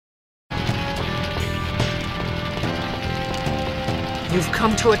You've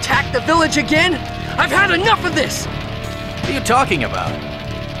come to attack the village again? I've had enough of this! What are you talking about?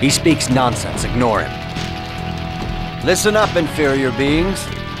 He speaks nonsense. Ignore him. Listen up, inferior beings.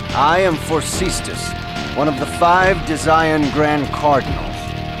 I am Forcestus, one of the 5 Desian Grand Cardinals.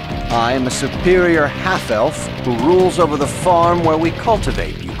 I am a superior half-elf who rules over the farm where we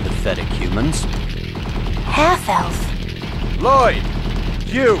cultivate you pathetic humans. Half-elf? Lloyd,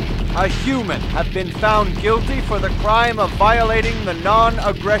 you, a human, have been found guilty for the crime of violating the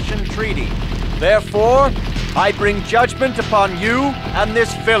Non-Aggression Treaty. Therefore, I bring judgment upon you and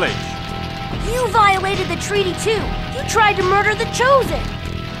this village. You violated the treaty too. You tried to murder the Chosen.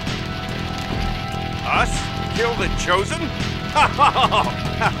 Us? Kill the Chosen?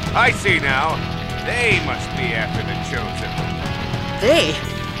 I see now. They must be after the Chosen. They?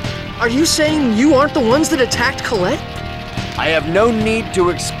 Are you saying you aren't the ones that attacked Colette? I have no need to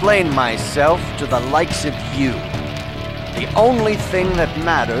explain myself to the likes of you. The only thing that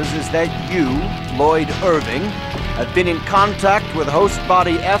matters is that you, Lloyd Irving, have been in contact with host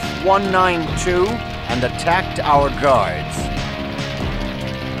body F-192 and attacked our guards.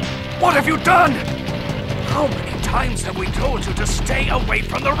 What have you done? How many times have we told you to stay away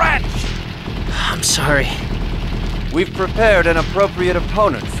from the ranch? I'm sorry. We've prepared an appropriate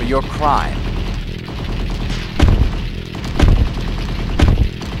opponent for your crime.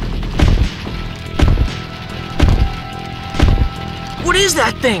 What is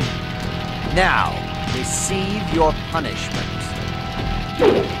that thing? Now, receive your punishment.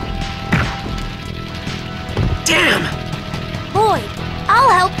 Damn! Lloyd, I'll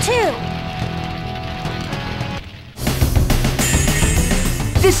help too.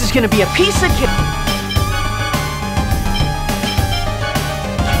 This is gonna be a piece of cake.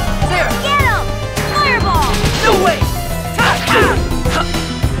 There! Get him! Fireball! No way!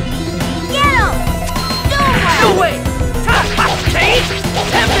 Get him! No way! Take!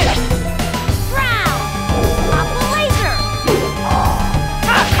 Tempest! Ground! Aqua laser!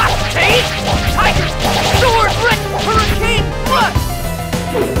 Take! Tiger! Sword! Hurricane! Rush!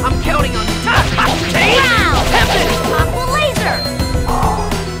 I'm counting on you. Take! Ground! Tempest! Aqua laser!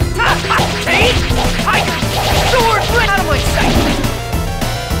 Take! Tiger! Sword! Out of my sight!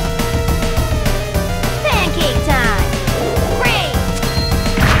 Pancake time! Great!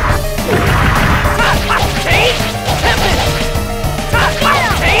 Take! Tempest!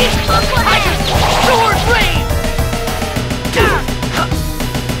 Take! Aqua Tiger! hand! Sword! Rain!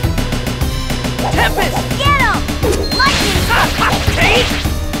 Tempest! Get him! Lightning! Take!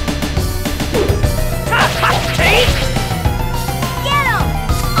 Take! Get him!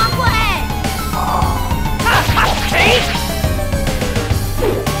 Aqua head! Take!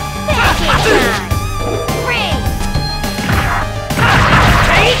 Pancake time! Great!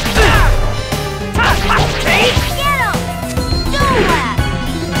 Take! Take! Get him! Doom blast!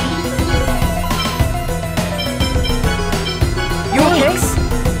 You okay?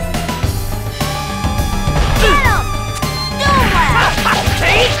 Get him! Doom blast!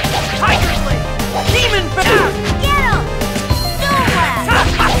 Take! Tiger Blade! Demon Bear! Get him! Doom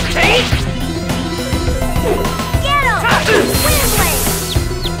blast! Take! Get him! Wind blade!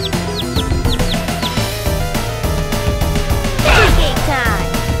 Pancake time!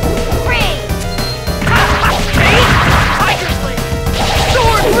 Great! Take! Tiger Blade!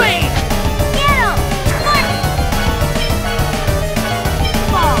 Sword Rain! Get him!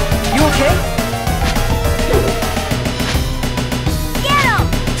 Ball! You okay? Get him!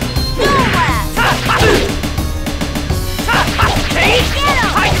 Doom blast! Take! Get him!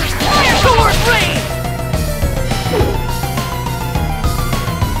 Tiger! Sword Rain!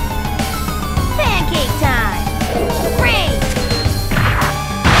 Pancake time! Great!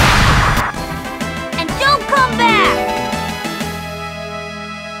 And don't come back!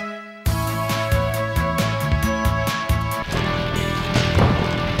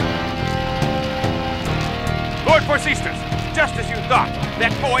 Lord Forcestus, just as you thought,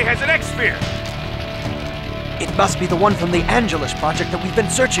 that boy has an X-Sphere. It must be the one from the Angelus project that we've been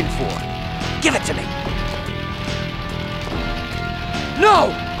searching for. Give it to me.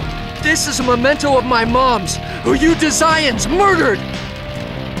 No! This is a memento of my mom's, who you Desians murdered!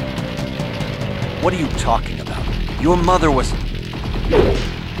 What are you talking about? Your mother was...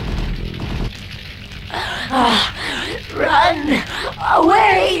 Run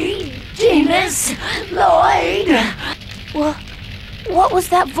away, Genis, Lloyd. What was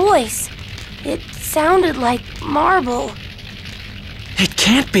that voice? It sounded like marble. It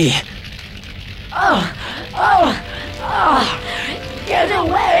can't be. Get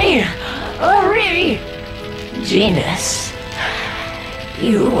away! Hurry! Genis,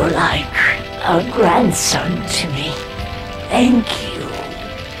 you were like a grandson to me. Thank you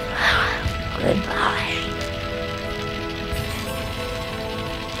Goodbye.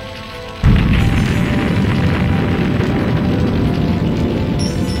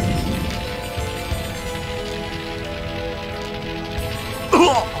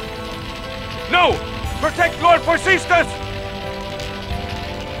 No! Protect Lord Persistus!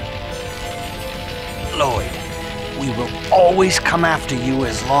 Lloyd, we will always come after you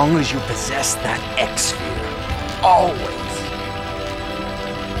as long as you possess that X-Sphere. Always.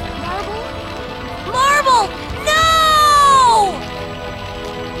 Marble? Marble! No!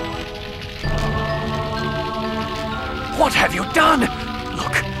 What have you done?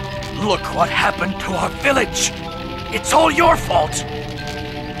 Look what happened to our village. It's all your fault.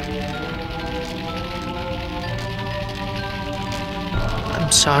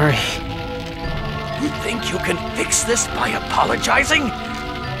 I'm sorry. You think you can fix this by apologizing?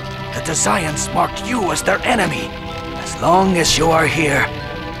 The Desians marked you as their enemy. As long as you are here,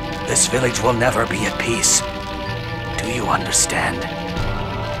 this village will never be at peace. Do you understand?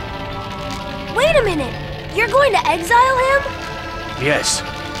 Wait a minute! You're going to exile him? Yes.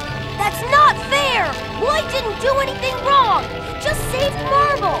 That's not fair! Lloyd didn't do anything wrong! He just saved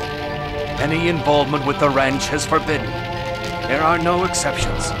Marble! Any involvement with the ranch is forbidden. There are no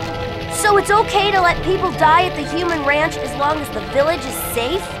exceptions. So it's okay to let people die at the human ranch as long as the village is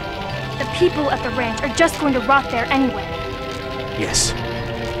safe? The people at the ranch are just going to rot there anyway. Yes.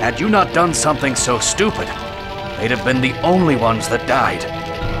 Had you not done something so stupid, they'd have been the only ones that died.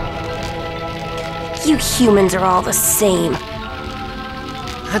 You humans are all the same.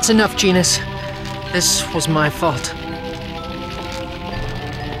 That's enough, Genis. This was my fault.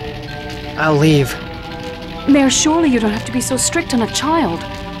 I'll leave. Mayor, surely you don't have to be so strict on a child.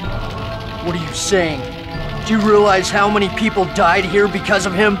 What are you saying? Do you realize how many people died here because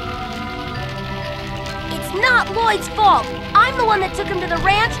of him? It's not Lloyd's fault. I'm the one that took him to the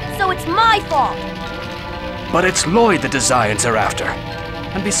ranch, so it's my fault. But it's Lloyd the Desians are after.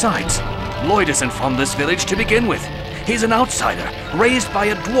 And besides, Lloyd isn't from this village to begin with. He's an outsider, raised by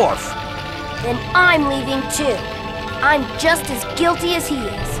a dwarf. Then I'm leaving too. I'm just as guilty as he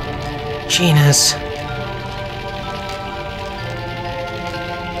is. Genis.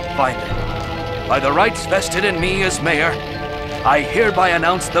 Fine then. By the rights vested in me as mayor, I hereby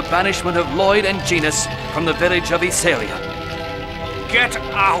announce the banishment of Lloyd and Genis from the village of Iselia. Get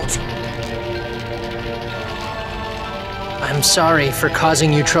out! I'm sorry for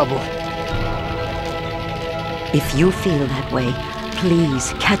causing you trouble. If you feel that way,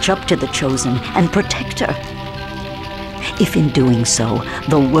 please catch up to the Chosen and protect her. If in doing so,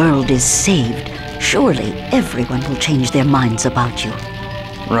 the world is saved, surely everyone will change their minds about you.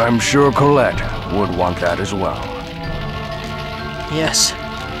 I'm sure Colette would want that as well. Yes,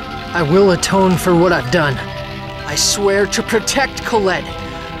 I will atone for what I've done. I swear to protect Colette,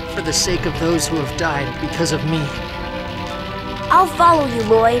 for the sake of those who have died because of me. I'll follow you,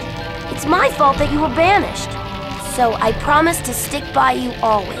 Lloyd. It's my fault that you were banished. So I promise to stick by you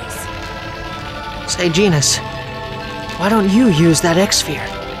always. Say, Genis, why don't you use that X-Sphere?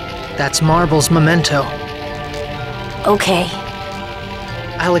 That's Marble's memento. Okay.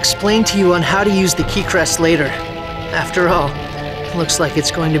 I'll explain to you on how to use the key crest later. After all, looks like it's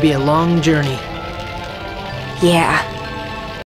going to be a long journey. Yeah.